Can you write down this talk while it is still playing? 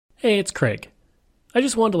Hey, it's Craig. I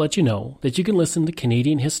just wanted to let you know that you can listen to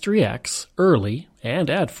Canadian History X early and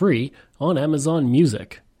ad-free on Amazon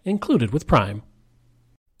Music, included with Prime.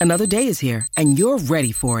 Another day is here, and you're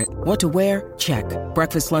ready for it. What to wear? Check.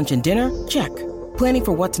 Breakfast, lunch, and dinner? Check. Planning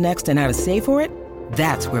for what's next and how to save for it?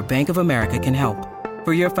 That's where Bank of America can help.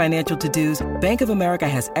 For your financial to-dos, Bank of America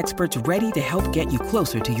has experts ready to help get you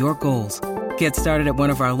closer to your goals. Get started at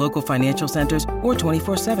one of our local financial centers or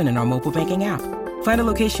 24/7 in our mobile banking app. Find a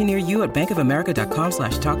location near you at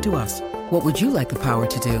bankofamerica.com/talktous. What would you like the power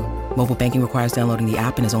to do? Mobile banking requires downloading the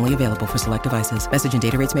app and is only available for select devices. Message and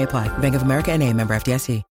data rates may apply. Bank of America N.A., member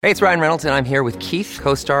FDIC. Hey, it's Ryan Reynolds, and I'm here with Keith,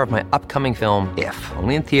 co-star of my upcoming film, If,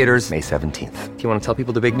 only in theaters May 17th. Do you want to tell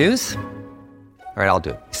people the big news? All right, I'll do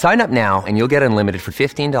it. Sign up now and you'll get unlimited for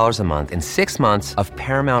 $15 a month and 6 months of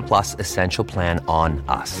Paramount Plus Essential Plan on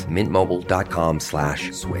us.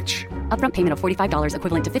 MintMobile.com/switch. Upfront payment of $45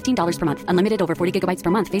 equivalent to $15 per month. Unlimited over 40 gigabytes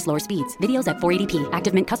per month. Face lower speeds. Videos at 480p.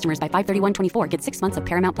 Active Mint customers by 531.24 get 6 months of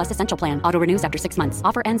Paramount Plus Essential Plan. Auto renews after 6 months.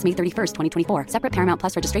 Offer ends May 31st, 2024. Separate Paramount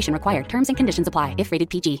Plus registration required. Terms and conditions apply if rated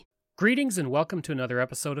PG. Greetings and welcome to another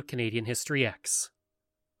episode of Canadian History X.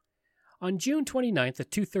 On June 29th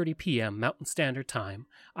at 2:30 p.m. Mountain Standard Time,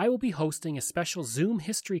 I will be hosting a special Zoom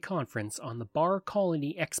history conference on the Bar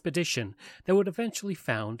Colony expedition that would eventually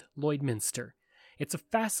found Lloydminster. It's a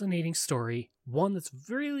fascinating story, one that's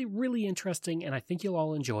really interesting, and I think you'll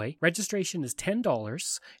all enjoy. Registration is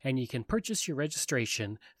 $10, and you can purchase your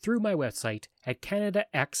registration through my website at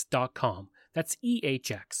canadax.com. That's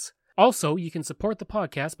EHX. Also, you can support the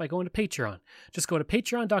podcast by going to Patreon. Just go to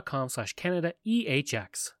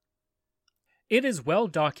patreon.com/CanadaEHX. It is well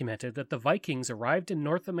documented that the Vikings arrived in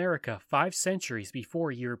North America 5 centuries before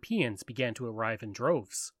Europeans began to arrive in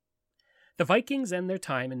droves. The Vikings and their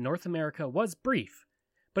time in North America was brief,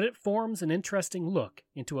 but it forms an interesting look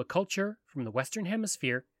into a culture from the Western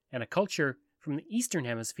Hemisphere and a culture from the Eastern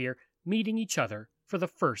Hemisphere meeting each other for the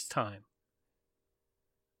first time.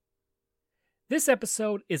 This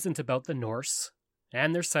episode isn't about the Norse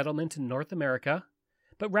and their settlement in North America,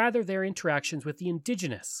 but rather their interactions with the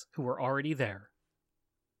indigenous who were already there.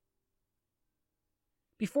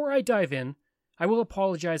 Before I dive in, I will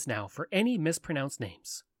apologize now for any mispronounced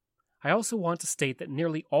names. I also want to state that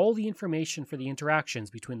nearly all the information for the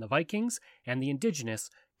interactions between the Vikings and the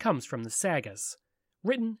indigenous comes from the sagas,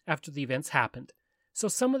 written after the events happened, so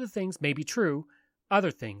some of the things may be true,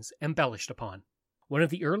 other things embellished upon. One of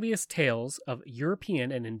the earliest tales of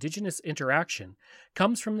European and indigenous interaction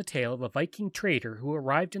comes from the tale of a Viking trader who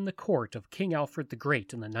arrived in the court of King Alfred the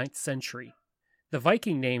Great in the 9th century. The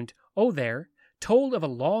Viking named Othere told of a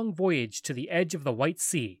long voyage to the edge of the White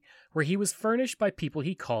Sea, where he was furnished by people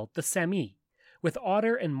he called the Sami, with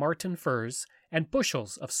otter and marten furs and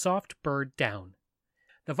bushels of soft bird down.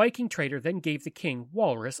 The Viking trader then gave the king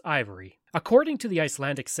walrus ivory. According to the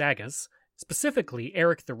Icelandic sagas, specifically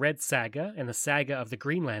Eric the Red Saga and the Saga of the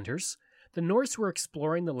Greenlanders, the Norse were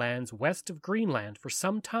exploring the lands west of Greenland for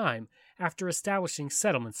some time after establishing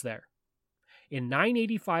settlements there. In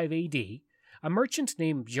 985 AD, a merchant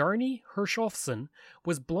named Bjarni Herjolfsson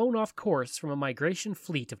was blown off course from a migration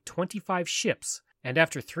fleet of 25 ships, and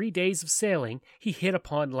after 3 days of sailing, he hit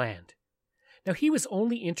upon land. Now he was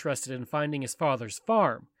only interested in finding his father's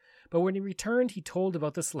farm, but when he returned he told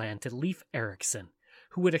about this land to Leif Erikson,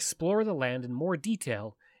 who would explore the land in more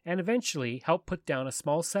detail and eventually help put down a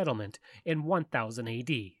small settlement in 1000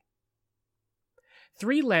 AD.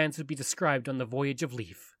 3 lands would be described on the voyage of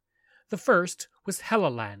Leif. The first was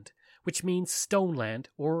Helluland, which means stone land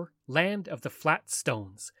or land of the flat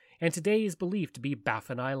stones, and today is believed to be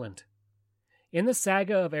Baffin Island. In the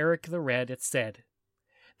saga of Eric the Red it said,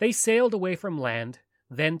 "They sailed away from land,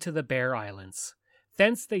 then to the Bear Islands.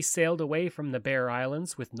 Thence they sailed away from the Bear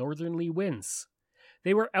Islands with northerly winds.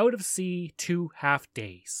 They were out of sea 2.5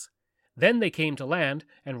 days. Then they came to land,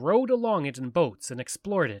 and rowed along it in boats, and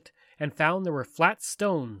explored it, and found there were flat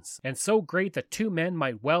stones, and so great that 2 men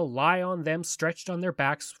might well lie on them stretched on their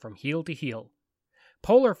backs from heel to heel.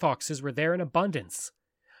 Polar foxes were there in abundance.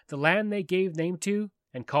 The land they gave name to,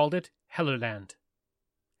 and called it Helluland."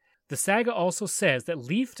 The saga also says that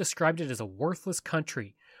Leif described it as a worthless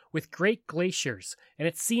country, with great glaciers, and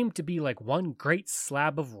it seemed to be like one great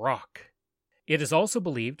slab of rock. It is also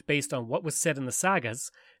believed, based on what was said in the sagas,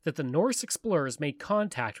 that the Norse explorers made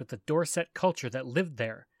contact with the Dorset culture that lived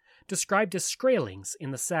there, described as Skraelings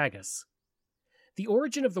in the sagas. The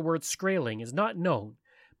origin of the word Skraeling is not known,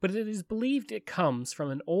 but it is believed it comes from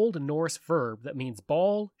an Old Norse verb that means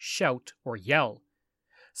bawl, shout, or yell.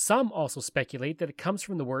 Some also speculate that it comes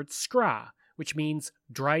from the word skra, which means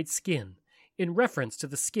dried skin, in reference to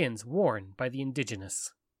the skins worn by the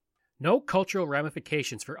indigenous. No cultural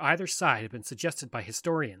ramifications for either side have been suggested by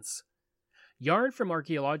historians. Yarn from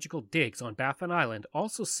archaeological digs on Baffin Island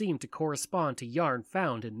also seem to correspond to yarn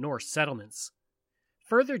found in Norse settlements.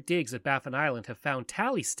 Further digs at Baffin Island have found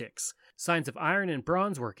tally sticks, signs of iron and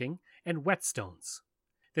bronze working, and whetstones.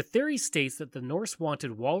 The theory states that the Norse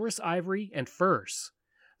wanted walrus ivory and furs.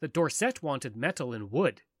 The Dorset wanted metal and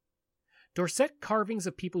wood. Dorset carvings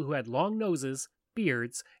of people who had long noses,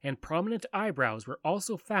 beards, and prominent eyebrows were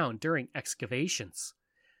also found during excavations.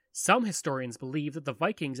 Some historians believe that the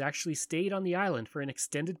Vikings actually stayed on the island for an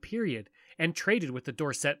extended period and traded with the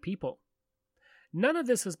Dorset people. None of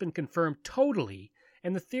this has been confirmed totally,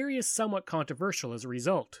 and the theory is somewhat controversial as a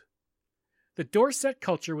result. The Dorset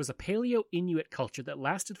culture was a Paleo-Inuit culture that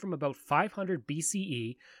lasted from about 500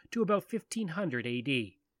 BCE to about 1500 AD,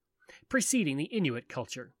 preceding the Inuit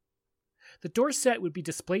culture. The Dorset would be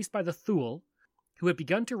displaced by the Thule, who had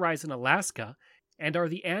begun to rise in Alaska and are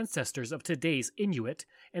the ancestors of today's Inuit,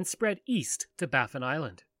 and spread east to Baffin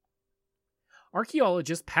Island.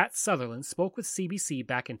 Archaeologist Pat Sutherland spoke with CBC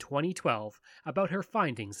back in 2012 about her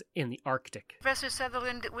findings in the Arctic. Professor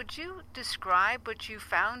Sutherland, would you describe what you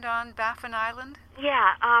found on Baffin Island?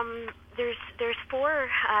 Yeah, there's four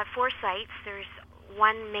sites. There's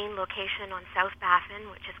one main location on South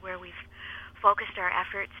Baffin, which is where we've focused our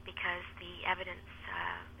efforts because the evidence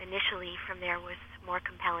initially from there was more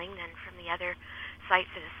compelling than from the other sites.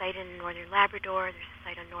 There's a site in northern Labrador, there's a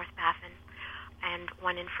site on North Baffin, and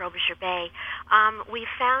one in Frobisher Bay. We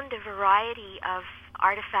found a variety of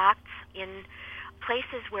artifacts in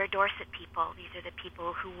places where Dorset people, these are the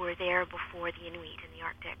people who were there before the Inuit in the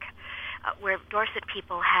Arctic, where Dorset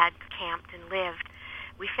people had camped and lived.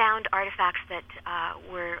 We found artifacts that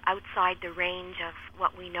were outside the range of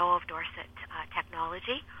what we know of Dorset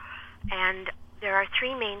technology. And there are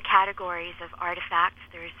three main categories of artifacts.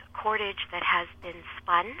 There's cordage that has been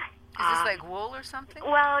spun. Is this like wool or something?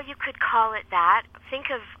 Well, you could call it that. Think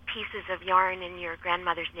of pieces of yarn in your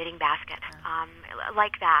grandmother's knitting basket,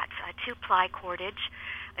 like that, a two-ply cordage.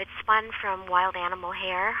 It's spun from wild animal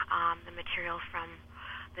hair, the material from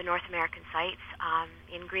the North American sites.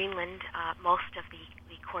 In Greenland, most of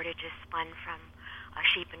the cordage is spun from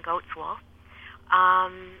sheep and goat's wool.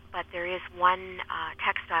 But there is one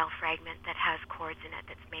textile fragment that has cords in it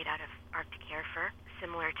that's made out of Arctic hare fur,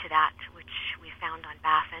 similar to that which we found on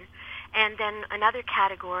Baffin. And then another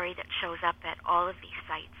category that shows up at all of these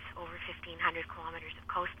sites, over 1,500 kilometers of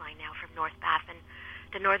coastline now from North Baffin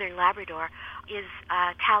to northern Labrador, is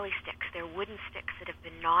tally sticks. They're wooden sticks that have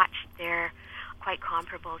been notched. They're quite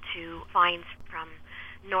comparable to finds from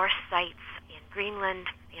Norse sites in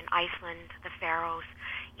Greenland, in Iceland, the Faroes,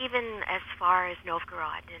 even as far as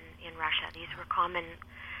Novgorod in Russia. These were common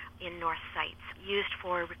in Norse sites, used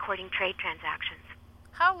for recording trade transactions.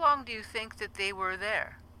 How long do you think that they were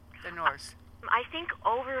there, the Norse? I think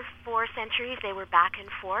over 4 centuries they were back and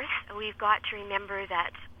forth. We've got to remember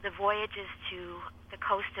that the voyages to the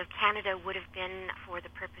coast of Canada would have been for the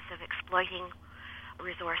purpose of exploiting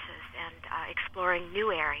resources and exploring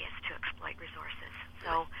new areas to exploit resources.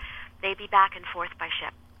 So they'd be back and forth by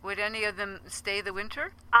ship. Would any of them stay the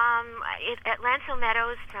winter? At Lanceau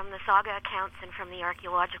Meadows, from the saga accounts and from the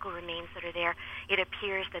archaeological remains that are there, it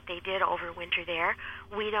appears that they did overwinter there.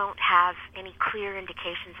 We don't have any clear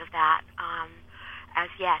indications of that as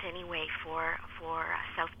yet, anyway, for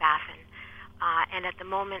South Baffin. And at the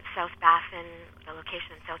moment, South Baffin, the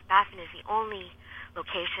location in South Baffin, is the only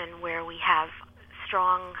location where we have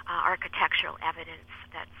strong architectural evidence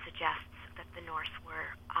that suggests that the Norse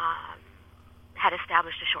had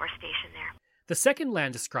established a shore station there. The second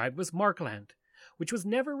land described was Markland, which was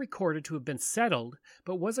never recorded to have been settled,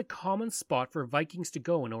 but was a common spot for Vikings to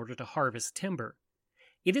go in order to harvest timber.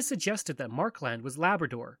 It is suggested that Markland was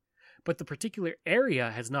Labrador, but the particular area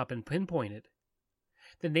has not been pinpointed.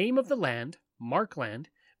 The name of the land, Markland,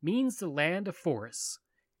 means the land of forests,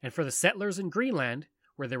 and for the settlers in Greenland,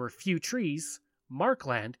 where there were few trees,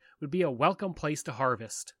 Markland would be a welcome place to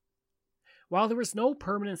harvest. While there was no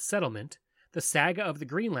permanent settlement, the Saga of the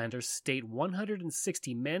Greenlanders state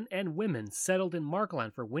 160 men and women settled in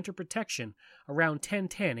Markland for winter protection around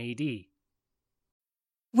 1010 AD.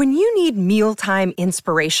 When you need mealtime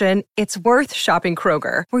inspiration, it's worth shopping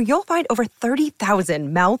Kroger, where you'll find over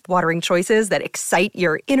 30,000 mouth-watering choices that excite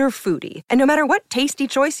your inner foodie. And no matter what tasty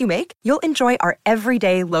choice you make, you'll enjoy our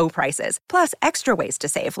everyday low prices, plus extra ways to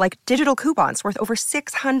save, like digital coupons worth over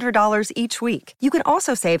 $600 each week. You can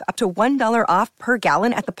also save up to $1 off per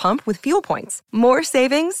gallon at the pump with fuel points. More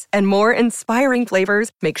savings and more inspiring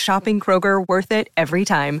flavors make shopping Kroger worth it every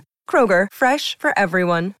time. Kroger, fresh for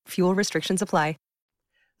everyone. Fuel restrictions apply.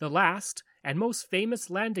 The last and most famous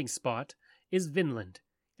landing spot is Vinland,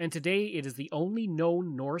 and today it is the only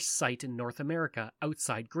known Norse site in North America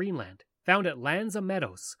outside Greenland, found at Lanza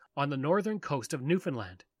Meadows on the northern coast of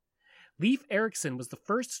Newfoundland. Leif Erikson was the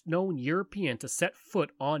first known European to set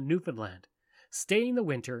foot on Newfoundland, staying the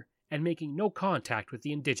winter and making no contact with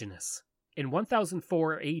the indigenous. In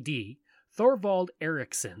 1004 AD, Thorvald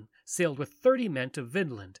Eriksson sailed with 30 men to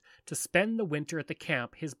Vinland to spend the winter at the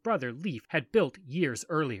camp his brother Leif had built years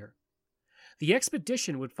earlier. The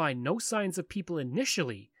expedition would find no signs of people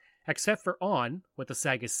initially, except for what the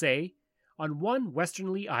sagas say, on one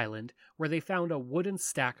westerly island where they found a wooden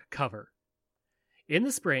stack cover. In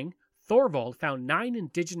the spring, Thorvald found 9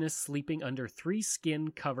 indigenous sleeping under 3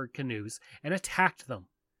 skin-covered canoes and attacked them.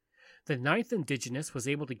 The 9th indigenous was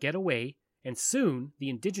able to get away, and soon the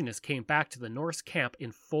indigenous came back to the Norse camp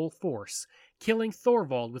in full force, killing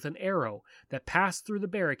Thorvald with an arrow that passed through the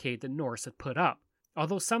barricade the Norse had put up,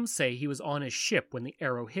 although some say he was on his ship when the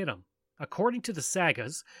arrow hit him. According to the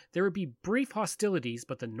sagas, there would be brief hostilities,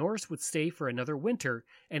 but the Norse would stay for another winter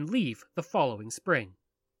and leave the following spring.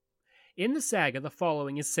 In the saga, the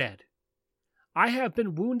following is said. "I have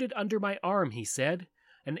been wounded under my arm," he said.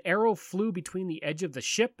 "An arrow flew between the edge of the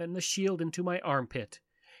ship and the shield into my armpit.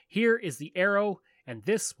 Here is the arrow, and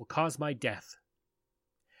this will cause my death."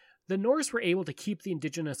 The Norse were able to keep the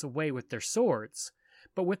indigenous away with their swords,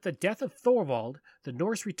 but with the death of Thorvald, the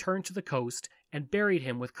Norse returned to the coast and buried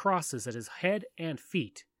him with crosses at his head and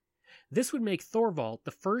feet. This would make Thorvald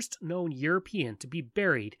the first known European to be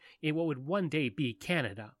buried in what would one day be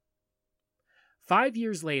Canada. 5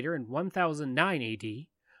 years later, in 1009 AD,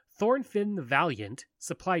 Thorfinn the Valiant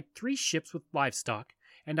supplied 3 ships with livestock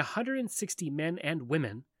and 160 men and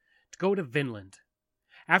women to go to Vinland.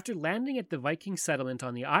 After landing at the Viking settlement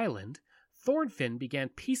on the island, Thorfinn began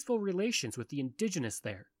peaceful relations with the indigenous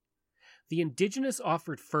there. The indigenous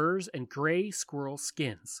offered furs and gray squirrel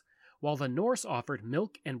skins, while the Norse offered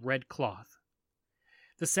milk and red cloth.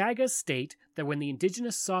 The sagas state that when the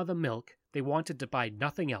indigenous saw the milk, they wanted to buy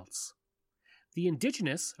nothing else. The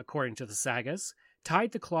indigenous, according to the sagas,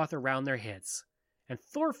 tied the cloth around their heads, and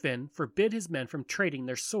Thorfinn forbid his men from trading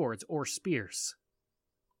their swords or spears.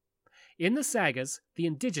 In the sagas, the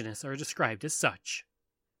indigenous are described as such.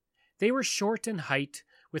 They were short in height,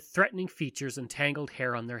 with threatening features and tangled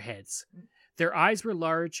hair on their heads. Their eyes were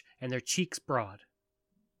large and their cheeks broad.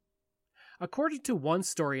 According to one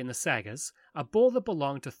story in the sagas, a bull that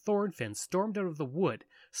belonged to Thorfinn stormed out of the wood,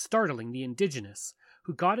 startling the indigenous,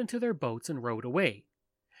 who got into their boats and rowed away.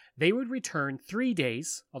 They would return 3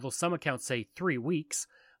 days, although some accounts say 3 weeks,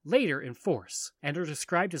 later in force, and are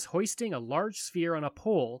described as hoisting a large sphere on a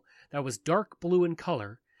pole that was dark blue in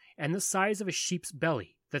color and the size of a sheep's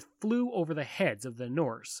belly, that flew over the heads of the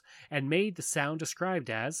Norse and made the sound described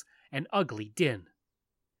as an ugly din.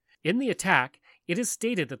 In the attack, it is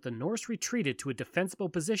stated that the Norse retreated to a defensible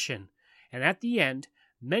position, and at the end,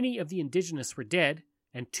 many of the indigenous were dead,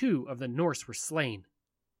 and 2 of the Norse were slain.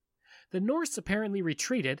 The Norse apparently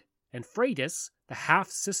retreated, and Freydis, the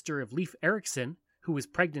half-sister of Leif Erikson, who was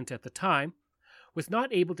pregnant at the time, was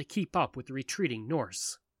not able to keep up with the retreating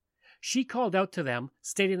Norse. She called out to them,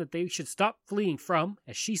 stating that they should stop fleeing from,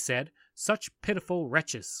 as she said, such pitiful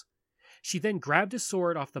wretches. She then grabbed a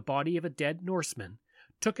sword off the body of a dead Norseman,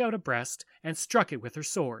 took out a breast, and struck it with her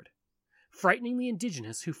sword, frightening the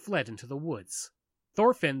indigenous who fled into the woods.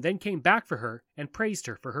 Thorfinn then came back for her and praised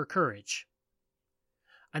her for her courage.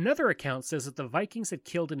 Another account says that the Vikings had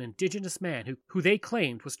killed an indigenous man who they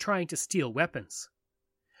claimed was trying to steal weapons.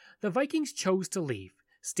 The Vikings chose to leave,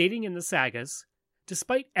 stating in the sagas,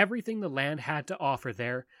 despite everything the land had to offer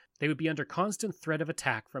there, they would be under constant threat of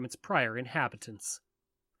attack from its prior inhabitants.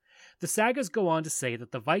 The sagas go on to say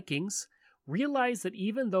that the Vikings realized that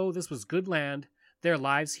even though this was good land, their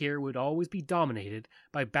lives here would always be dominated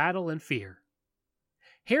by battle and fear.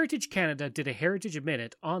 Heritage Canada did a Heritage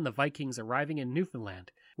Minute on the Vikings arriving in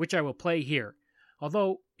Newfoundland, which I will play here,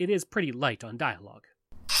 although it is pretty light on dialogue.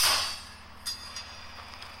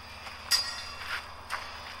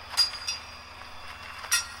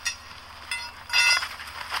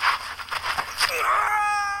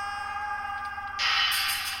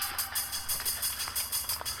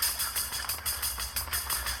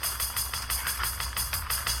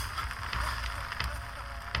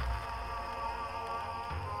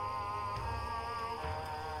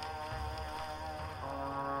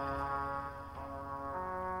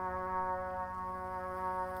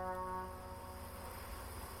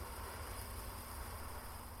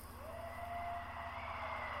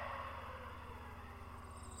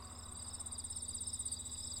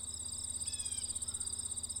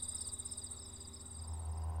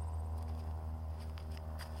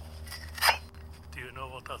 Do you know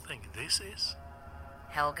what I think this is?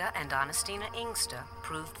 Helga and Anastina Ingsta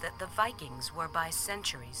proved that the Vikings were by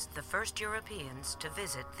centuries the first Europeans to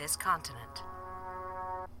visit this continent.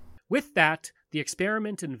 With that, the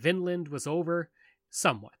experiment in Vinland was over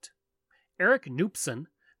somewhat. Erik Knutsson,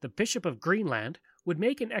 the Bishop of Greenland, would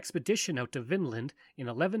make an expedition out to Vinland in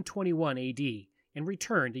 1121 AD and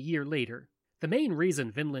returned a year later. The main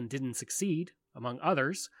reason Vinland didn't succeed, among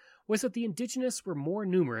others, was that the indigenous were more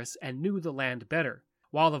numerous and knew the land better,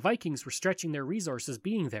 while the Vikings were stretching their resources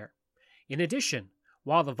being there. In addition,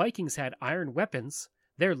 while the Vikings had iron weapons,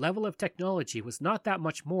 their level of technology was not that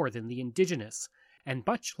much more than the indigenous, and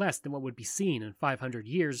much less than what would be seen in 500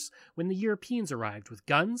 years when the Europeans arrived with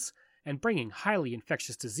guns and bringing highly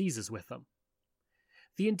infectious diseases with them.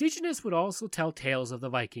 The indigenous would also tell tales of the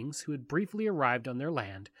Vikings who had briefly arrived on their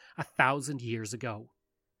land 1,000 years ago.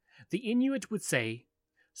 The Inuit would say,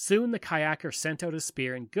 "Soon the kayaker sent out a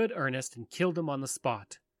spear in good earnest and killed him on the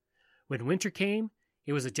spot. When winter came,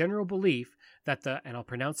 it was a general belief that the, and I'll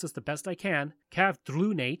pronounce this the best I can,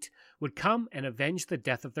 Kavdrunate would come and avenge the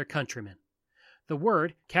death of their countrymen." The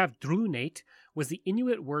word Kavdrunate was the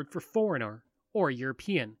Inuit word for foreigner or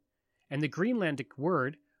European, and the Greenlandic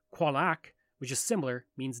word Qualak, which is similar,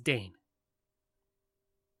 means Dane.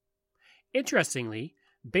 Interestingly,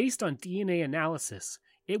 based on DNA analysis,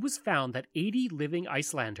 it was found that 80 living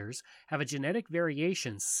Icelanders have a genetic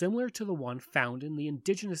variation similar to the one found in the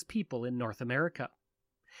indigenous people in North America.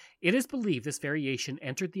 It is believed this variation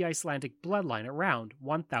entered the Icelandic bloodline around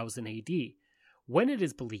 1000 AD, when it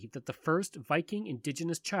is believed that the first Viking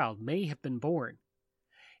indigenous child may have been born.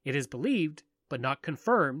 It is believed, but not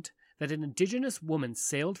confirmed, that an indigenous woman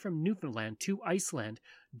sailed from Newfoundland to Iceland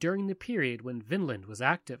during the period when Vinland was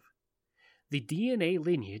active. The DNA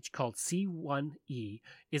lineage, called C1e,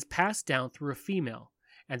 is passed down through a female,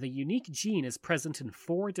 and the unique gene is present in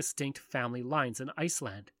 4 distinct family lines in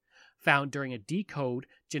Iceland, found during a decode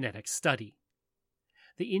genetic study.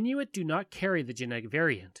 The Inuit do not carry the genetic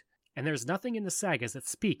variant, and there is nothing in the sagas that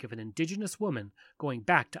speak of an indigenous woman going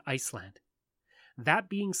back to Iceland. That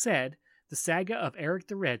being said, the saga of Eric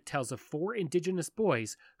the Red tells of 4 indigenous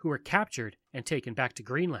boys who were captured and taken back to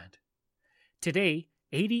Greenland. Today,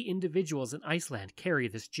 80 individuals in Iceland carry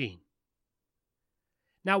this gene.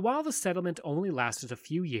 Now, while the settlement only lasted a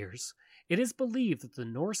few years, it is believed that the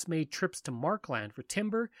Norse made trips to Markland for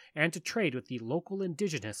timber and to trade with the local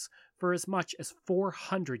indigenous for as much as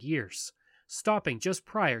 400 years, stopping just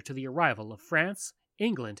prior to the arrival of France,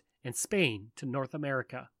 England, and Spain to North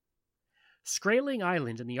America. Skraeling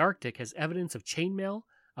Island in the Arctic has evidence of chainmail,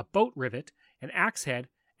 a boat rivet, an axe head,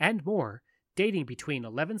 and more, dating between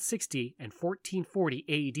 1160 and 1440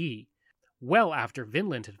 AD, well after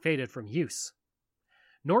Vinland had faded from use.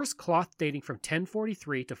 Norse cloth dating from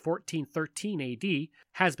 1043 to 1413 AD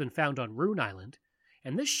has been found on Rune Island,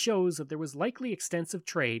 and this shows that there was likely extensive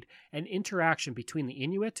trade and interaction between the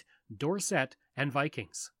Inuit, Dorset, and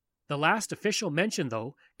Vikings. The last official mention,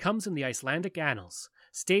 though, comes in the Icelandic Annals,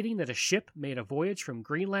 stating that a ship made a voyage from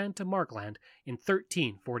Greenland to Markland in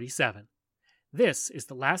 1347. This is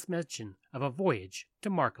the last mention of a voyage to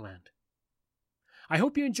Markland. I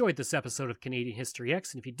hope you enjoyed this episode of Canadian History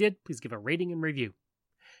X, and if you did, please give a rating and review.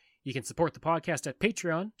 You can support the podcast at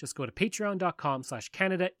Patreon. Just go to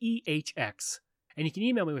patreon.com/CanadaEHX. And you can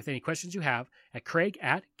email me with any questions you have at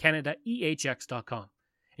craig@CanadaEHX.com.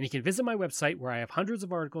 And you can visit my website where I have hundreds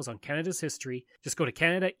of articles on Canada's history. Just go to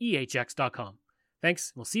CanadaEHX.com.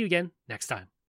 Thanks, and we'll see you again next time.